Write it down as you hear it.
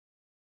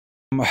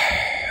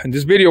In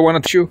this video, I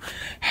want to show you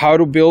how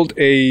to build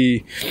a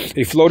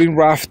floating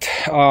raft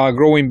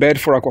growing bed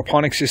for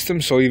aquaponic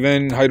systems, so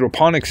even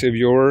hydroponics if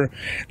you're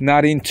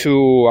not into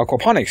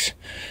aquaponics.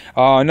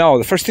 Now,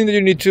 the first thing that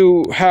you need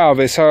to have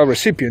is a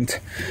recipient,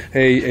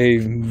 a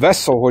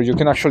vessel where you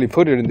can actually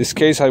put it. In this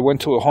case, I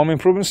went to a home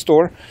improvement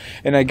store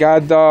and I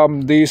got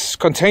this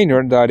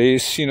container that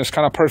is, it's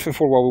kind of perfect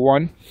for what we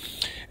want.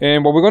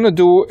 And what we're going to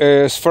do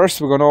is first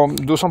we're going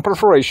to do some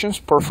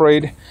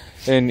perforate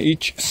in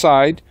each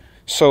side,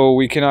 so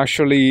we can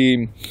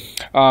actually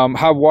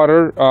have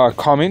water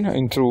coming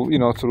in through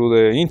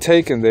the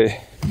intake and the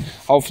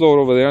outflow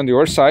over there on the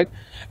other side.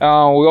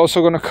 We're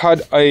also going to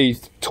cut a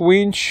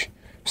 2-inch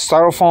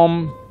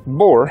styrofoam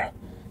bore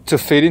to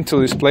fit into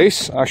this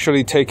place,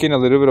 actually taking a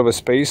little bit of a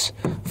space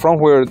from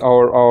where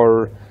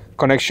our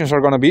connections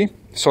are going to be,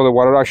 so the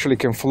water actually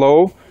can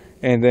flow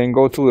and then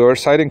go to the other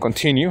side and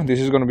continue. This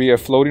is going to be a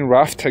floating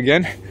raft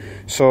again,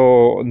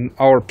 so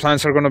our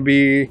plants are going to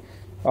be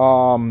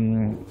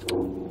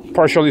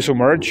partially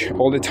submerged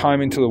all the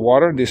time into the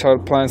water. These are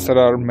plants that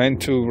are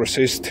meant to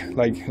resist,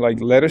 like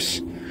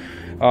lettuce,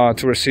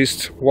 to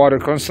resist water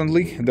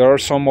constantly. There are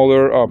some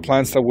other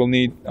plants that will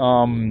need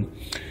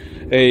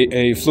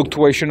a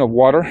fluctuation of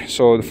water,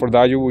 so for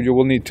that you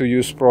will need to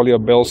use probably a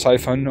bell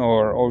siphon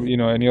or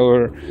any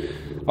other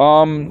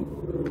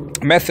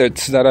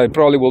methods that I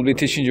probably will be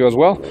teaching you as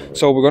well.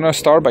 So we're gonna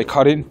start by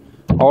cutting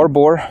our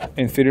bore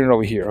and fitting it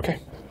over here. Okay.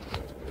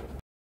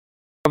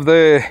 Of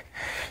the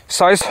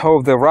size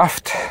of the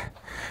raft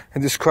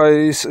in this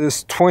case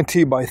is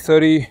 20 by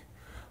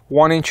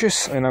 31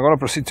 inches, and I'm gonna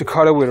proceed to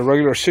cut it with a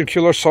regular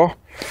circular saw.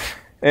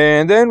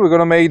 And then we're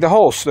gonna make the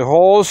holes. The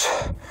holes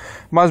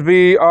must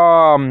be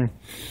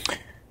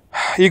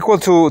equal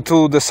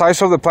to the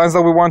size of the plants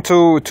that we want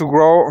to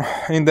grow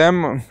in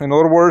them. In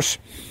other words,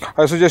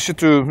 I suggest you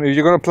to, if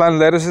you're going to plant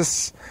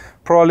lettuces,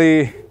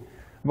 probably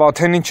about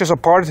 10 inches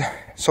apart,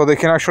 so they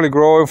can actually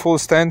grow in full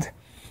extent.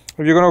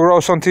 If you're going to grow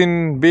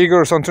something bigger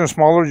or something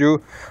smaller,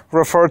 you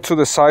refer to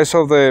the size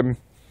of the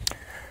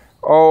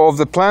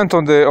plant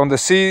on the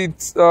seed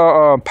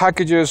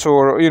packages,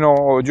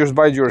 or just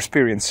by your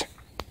experience.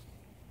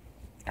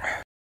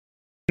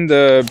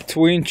 The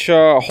 2-inch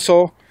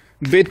also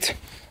bit.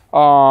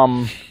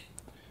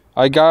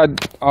 I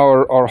got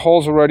our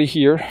holes already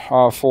here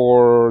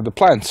for the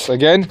plants.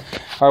 Again,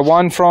 I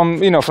want from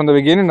the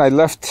beginning, I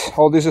left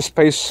all this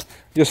space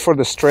just for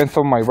the strength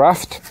of my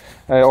raft.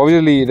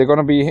 Obviously they're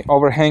gonna be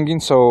overhanging,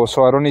 so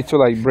I don't need to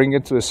bring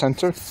it to the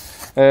center,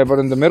 but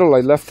in the middle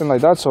I left them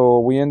like that, so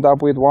we end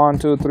up with 1,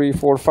 2, 3,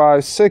 4,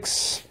 5,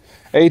 6,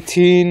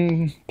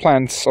 18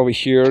 plants over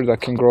here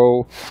that can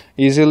grow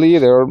easily.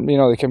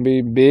 They can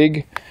be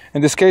big.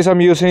 In this case,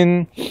 I'm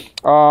using,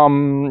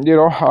 I'm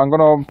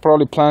gonna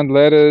probably plant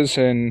lettuce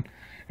and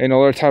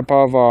other type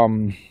of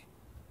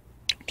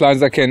plants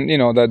that can,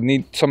 that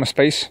need some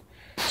space.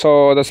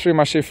 So that's pretty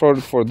much it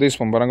for this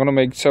one. But I'm gonna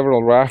make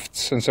several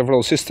rafts and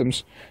several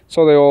systems,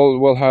 so they all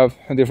will have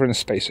different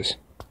spaces.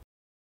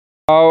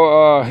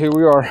 Now here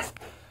we are.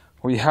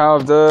 We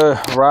have the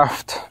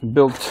raft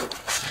built,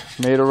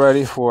 made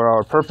already for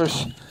our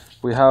purpose.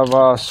 We have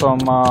some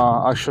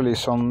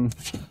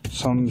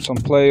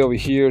play over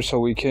here, so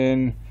we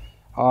can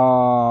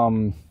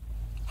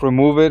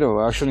remove it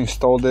or actually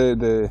install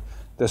the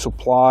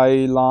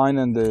supply line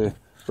and the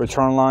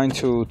return line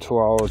to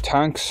our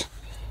tanks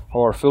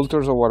or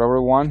filters or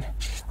whatever we want.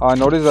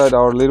 Notice that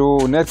our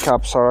little net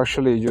caps are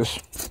actually just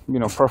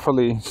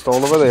perfectly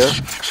installed over there,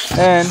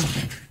 and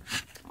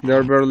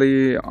they're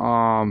barely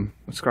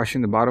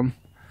scratching the bottom.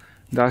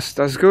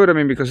 That's good. I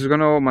mean, because it's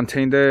going to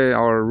maintain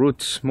our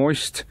roots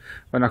moist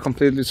but not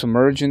completely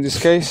submerged in this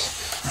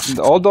case. And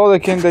although they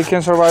can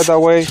survive that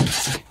way,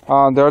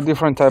 there are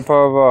different type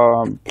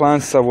of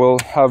plants that will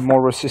have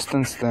more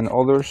resistance than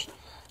others,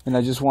 and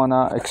I just want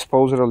to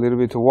expose it a little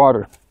bit to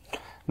water.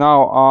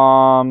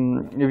 Now,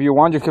 if you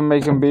want, you can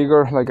make them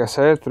bigger, like I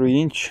said,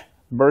 3-inch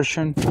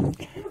version,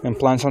 and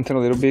plant something a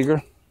little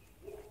bigger.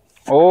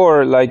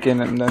 Or like in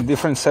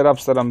different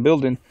setups that I'm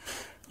building,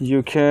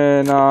 you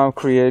can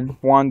create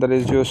one that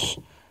is just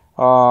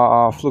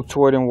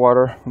fluctuating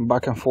water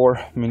back and forth,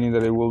 meaning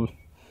that it will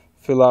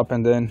fill up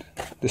and then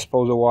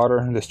dispose of water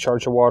and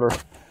discharge of water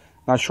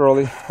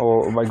naturally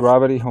or by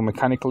gravity or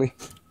mechanically,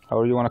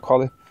 however you want to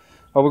call it.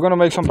 But we're going to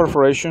make some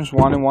perforations,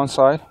 one in one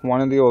side,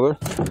 one in the other,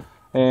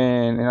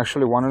 and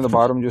actually one in the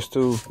bottom, just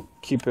to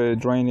keep it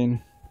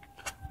draining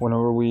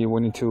whenever we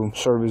need to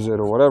service it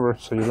or whatever.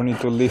 So you don't need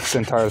to lift the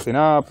entire thing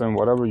up and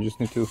whatever, you just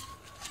need to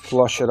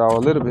flush it out a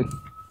little bit.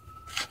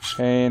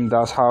 And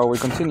that's how we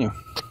continue.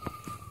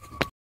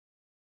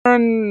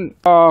 Learn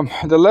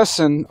the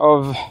lesson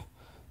of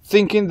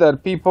thinking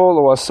that people,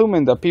 or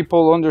assuming that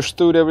people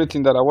understood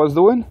everything that I was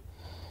doing.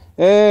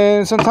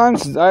 And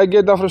sometimes I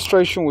get that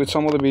frustration with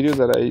some of the videos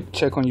that I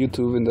check on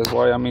YouTube, and that's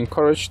why I'm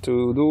encouraged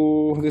to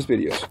do these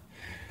videos.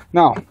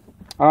 Now,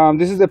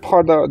 this is the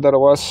part that I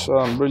was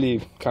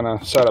really kind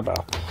of sad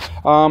about.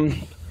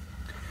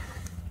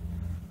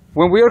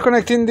 when we are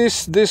connecting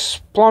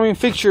these plumbing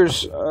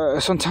fixtures,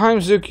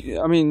 sometimes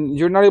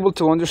you're not able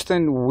to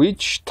understand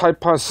which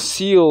type of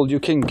seal you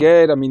can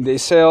get. I mean, they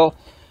sell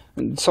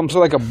some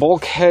sort of like a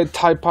bulkhead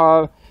type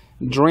of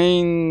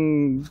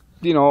drain,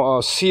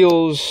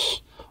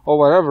 seals or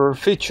whatever,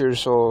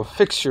 features or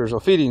fixtures or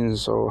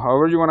fittings or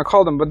however you want to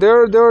call them, but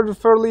they're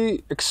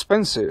fairly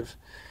expensive.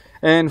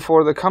 And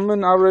for the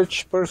common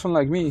average person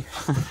like me,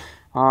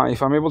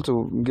 if I'm able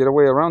to get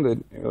away around it,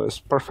 it's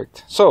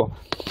perfect. So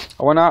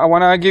I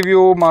wanna give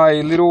you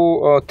my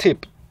little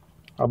tip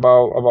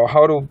about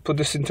how to put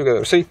this thing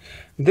together. See,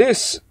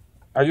 this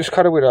I just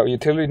cut it with a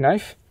utility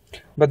knife,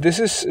 but this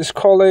is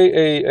called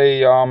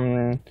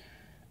a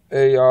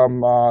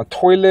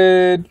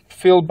toilet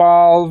fill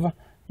valve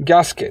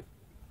gasket.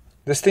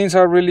 These things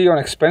are really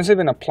inexpensive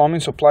in a plumbing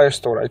supply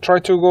store. I try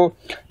to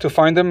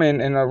find them in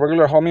a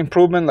regular home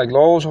improvement like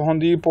Lowe's or Home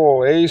Depot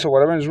or Ace or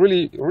whatever. It's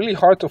really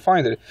hard to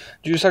find it.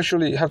 You just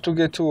actually have to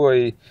get to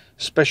a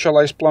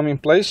specialized plumbing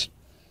place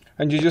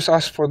and you just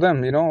ask for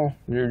them. You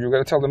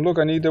gotta tell them, look,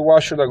 I need the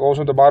washer that goes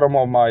on the bottom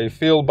of my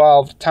fill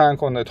valve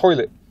tank on the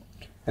toilet,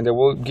 and they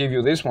will give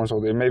you this one.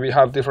 So they maybe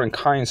have different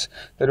kinds.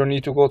 They don't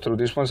need to go through.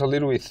 This one's a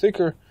little bit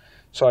thicker,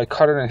 so I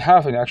cut it in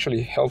half, and it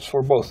actually helps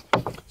for both.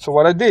 So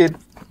what I did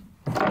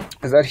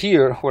is that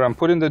here where I'm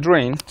putting the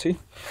drain, see,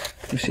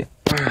 let me see,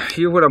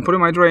 here where I'm putting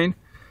my drain,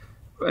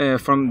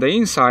 from the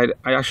inside,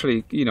 I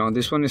actually,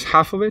 this one is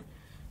half of it,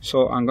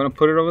 so I'm gonna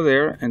put it over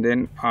there, and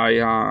then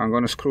I'm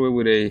gonna screw it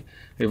with a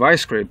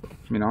vice grip,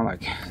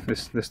 like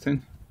this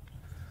thing,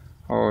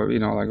 or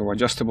like an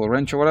adjustable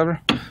wrench or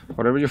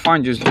whatever you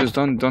find. Just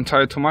don't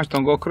tie it too much,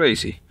 don't go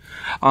crazy,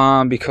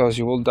 because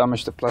you will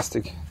damage the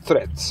plastic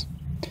threads.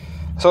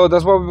 So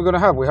that's what we're gonna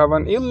have. We have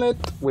an inlet,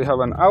 we have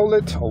an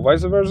outlet, or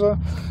vice versa,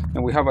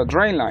 and we have a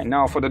drain line.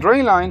 Now for the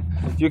drain line,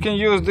 you can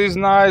use this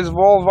nice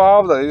ball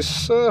valve that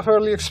is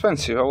fairly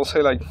expensive. I will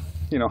say like,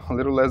 a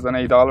little less than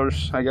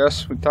 $8, I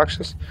guess, with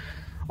taxes.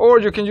 Or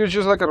you can use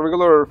just like a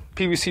regular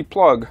PVC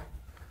plug.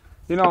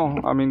 There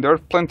are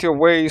plenty of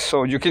ways,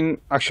 so you can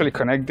actually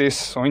connect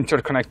this or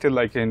interconnect it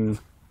like in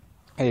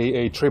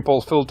a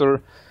triple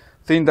filter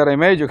thing that I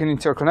made. You can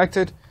interconnect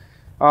it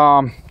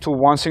to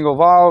one single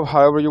valve,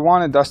 however you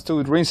want it. That's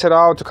to rinse it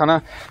out, to kind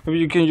of, maybe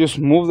you can just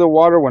move the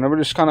water whenever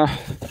it's kind of,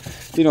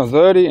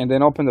 dirty, and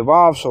then open the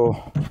valve,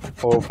 or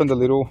open the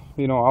little,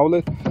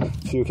 outlet,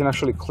 so you can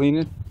actually clean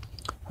it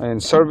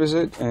and service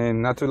it,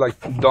 and not to like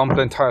dump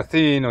the entire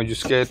thing, or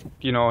just get,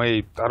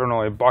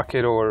 a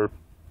bucket or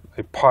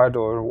a pot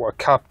or a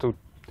cap to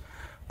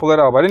pull it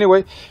out. But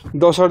anyway,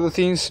 those are the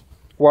things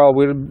while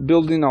we're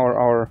building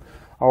our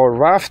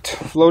raft,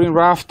 floating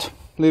raft,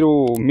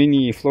 little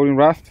mini floating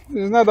raft.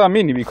 It's not that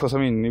mini, because if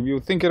you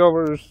think it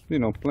over,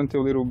 there's plenty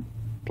of little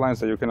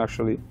plants that you can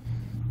actually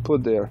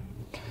put there,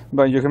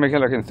 but you can make it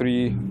like in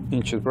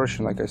 3-inch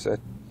version, like I said.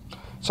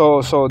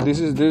 So this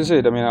is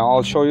it.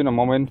 I'll show you in a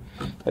moment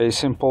a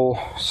simple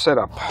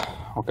setup.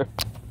 Okay,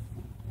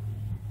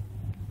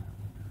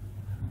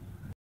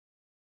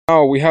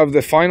 now we have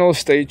the final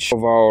stage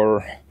of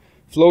our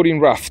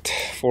floating raft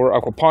for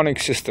aquaponic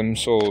system.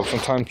 So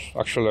sometimes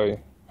actually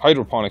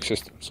hydroponic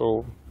system,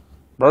 so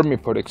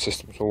vermipodic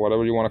system, so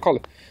whatever you want to call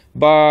it.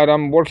 But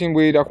I'm working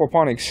with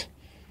aquaponics,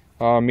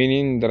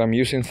 meaning that I'm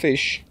using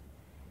fish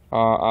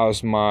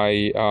as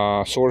my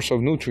source of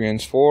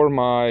nutrients for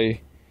my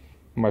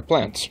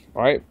plants.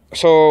 All right,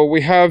 so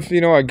we have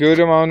a good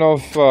amount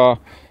of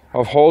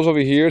holes over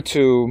here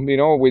to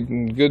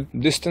with good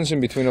distance in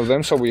between of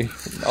them, so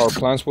our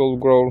plants will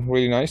grow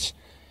really nice.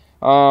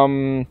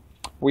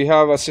 We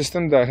have a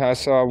system that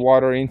has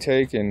water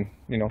intake, and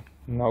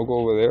now go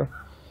over there,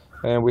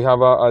 and we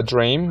have a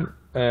drain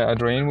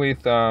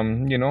with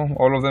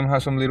all of them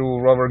have some little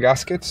rubber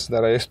gaskets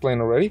that I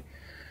explained already,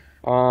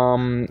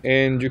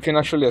 and you can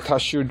actually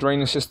attach your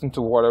draining system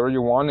to whatever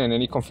you want in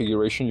any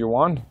configuration you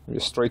want,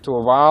 straight to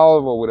a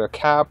valve or with a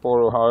cap,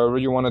 or however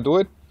you want to do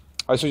it.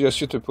 I suggest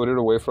you to put it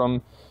away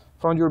from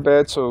your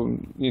bed, so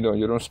you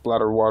don't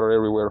splatter water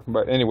everywhere.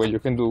 But anyway, you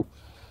can do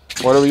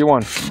whatever you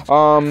want.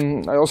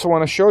 I also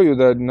want to show you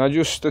that not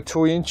just the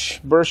 2-inch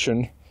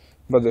version,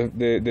 but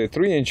the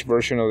 3-inch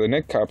version of the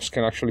net caps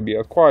can actually be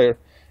acquired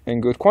in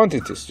good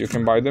quantities. You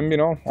can buy them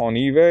on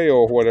eBay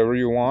or whatever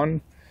you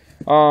want,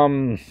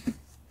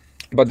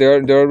 but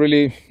they're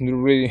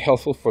really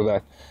helpful for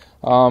that.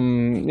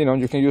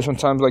 You can use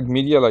sometimes like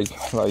media like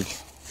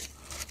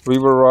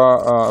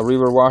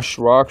river wash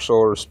rocks,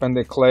 or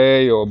spended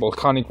clay, or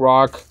volcanic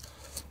rock,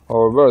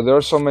 or there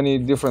are so many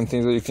different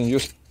things that you can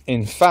use.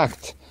 In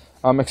fact,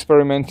 I'm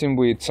experimenting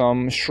with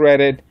some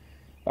shredded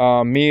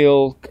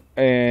milk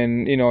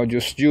and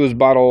just use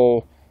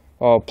bottle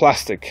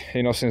plastic,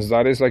 since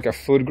that is like a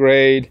food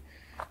grade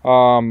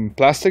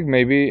plastic.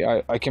 Maybe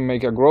I can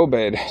make a grow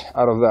bed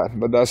out of that,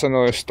 but that's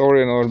another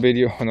story, another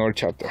video, another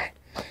chapter.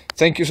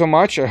 Thank you so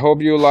much. I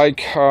hope you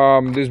like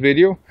this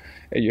video.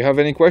 If you have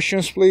any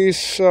questions,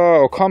 please,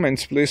 or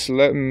comments, please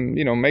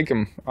make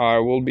them. I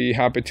will be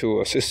happy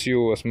to assist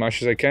you as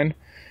much as I can,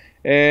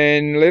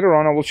 and later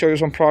on I will show you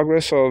some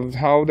progress of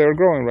how they're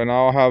growing. Right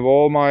now I have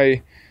all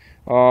my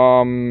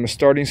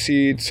starting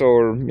seeds,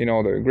 or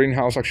the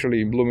greenhouse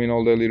actually blooming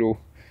all the little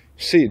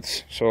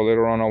seeds. So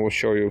later on I will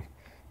show you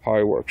how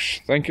it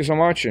works. Thank you so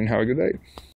much and have a good day.